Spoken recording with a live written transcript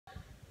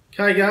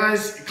Okay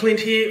guys,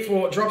 Clint here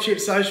for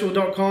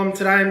dropshipsocial.com.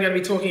 Today I'm going to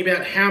be talking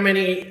about how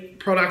many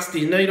products do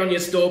you need on your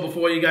store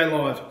before you go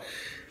live.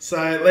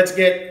 So let's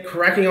get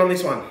cracking on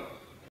this one.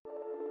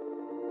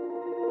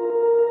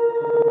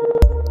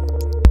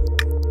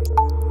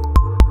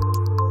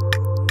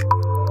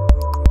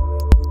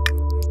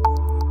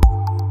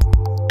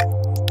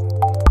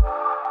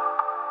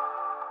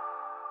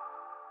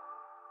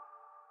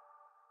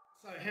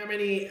 So how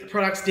many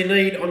products do you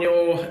need on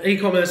your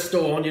e-commerce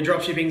store, on your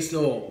dropshipping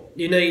store?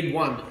 You need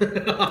one.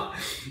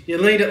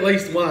 You need at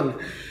least one.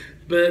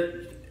 But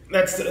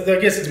I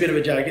guess it's a bit of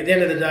a joke. At the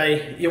end of the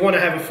day, you want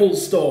to have a full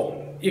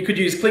store. You could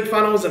use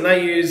ClickFunnels and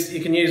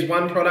you can use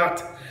one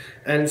product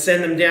and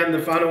send them down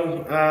the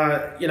funnel,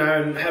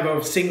 and have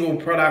a single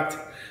product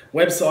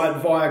website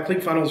via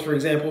ClickFunnels, for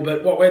example.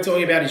 But what we're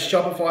talking about is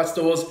Shopify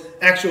stores,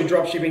 actual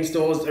dropshipping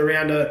stores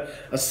around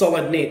a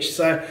solid niche.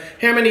 So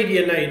how many do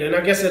you need? And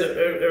I guess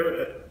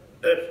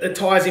it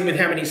ties in with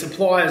how many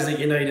suppliers that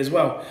you need as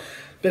well.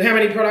 But how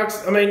many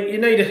products? I mean, you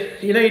need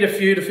a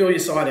few to fill your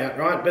site out,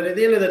 right? But at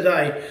the end of the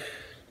day,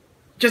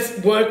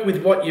 just work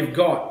with what you've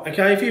got,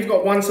 okay? If you've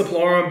got one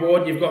supplier on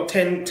board, you've got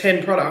 10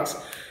 products,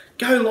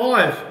 go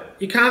live.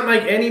 You can't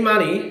make any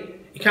money.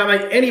 You can't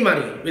make any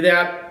money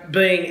without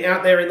being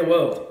out there in the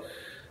world.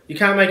 You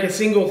can't make a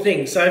single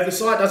thing. So if the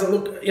site doesn't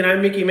look,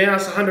 Mickey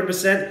Mouse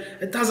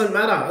 100%, it doesn't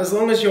matter. As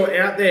long as you're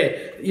out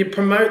there, you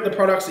promote the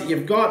products that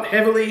you've got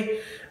heavily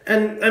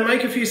and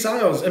make a few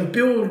sales and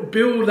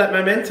build that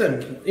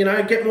momentum.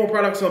 Get more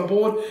products on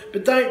board,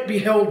 but don't be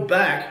held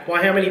back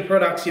by how many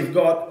products you've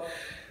got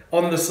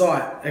on the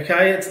site,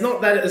 okay? It's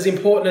not that as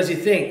important as you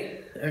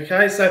think,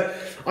 okay? So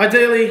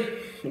ideally,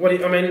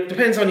 it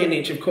depends on your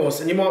niche, of course,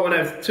 and you might want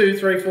to have 2,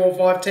 3, 4,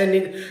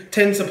 5,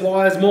 10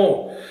 suppliers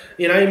more.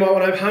 You might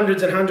want to have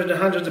hundreds and hundreds and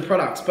hundreds of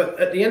products, but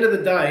at the end of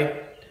the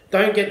day,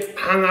 don't get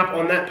hung up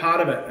on that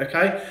part of it,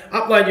 okay?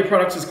 Upload your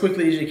products as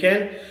quickly as you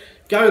can,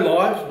 go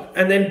live,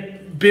 and then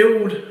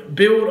build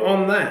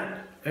on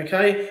that,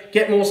 okay?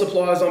 Get more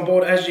suppliers on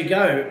board as you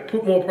go,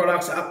 put more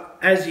products up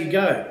as you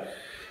go.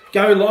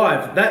 Go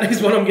live. That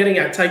is what I'm getting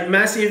at. Take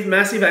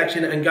massive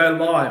action and go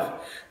live.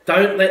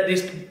 Don't let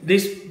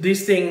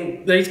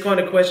these kind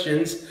of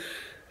questions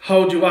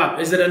hold you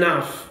up. Is it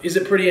enough? Is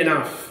it pretty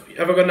enough?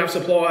 Have I got enough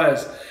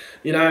suppliers?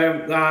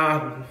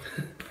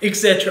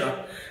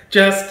 Etc.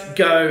 Just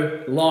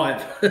go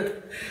live.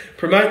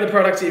 Promote the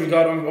products you've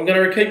got. I'm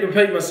going to keep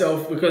repeating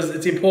myself because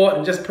it's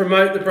important. Just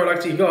promote the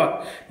products you've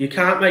got. You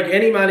can't make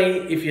any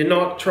money if you're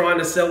not trying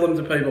to sell them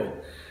to people.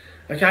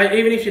 Okay,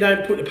 even if you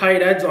don't put the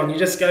paid ads on, you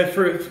just go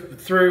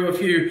through a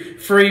few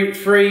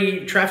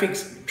free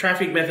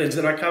traffic methods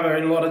that I cover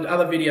in a lot of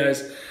other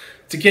videos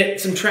to get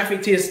some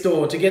traffic to your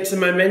store, to get some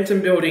momentum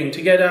building,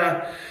 to get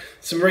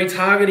some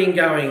retargeting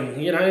going,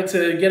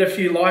 to get a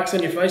few likes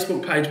on your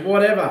Facebook page,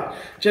 whatever.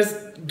 Just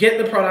get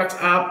the products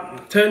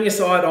up, turn your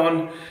site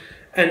on,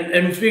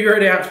 and figure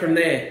it out from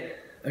there.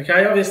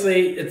 Okay,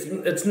 obviously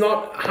it's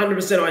not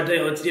 100%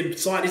 ideal. Your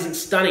site isn't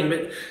stunning,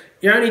 but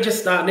you're only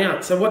just starting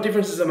out. So what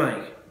difference does it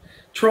make?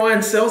 Try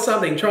and sell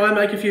something. Try and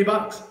make a few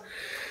bucks.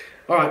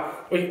 All right,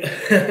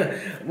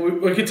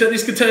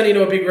 this could turn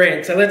into a big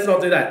rant, so let's not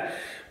do that.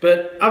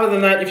 But other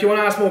than that, if you want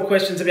to ask more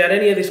questions about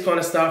any of this kind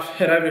of stuff,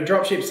 head over to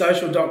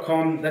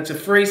dropshipsocial.com. That's a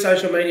free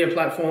social media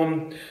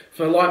platform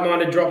for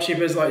like-minded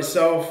dropshippers like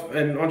yourself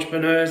and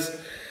entrepreneurs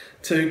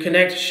to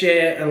connect,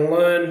 share, and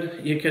learn.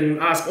 You can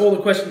ask all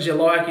the questions you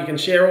like. You can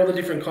share all the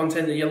different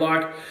content that you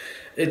like.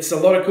 It's a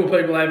lot of cool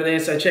people over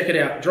there, so check it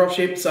out,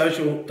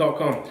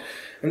 dropshipsocial.com.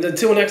 And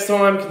until next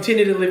time,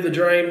 continue to live the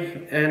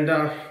dream, and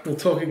we'll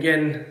talk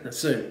again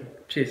soon.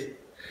 Cheers.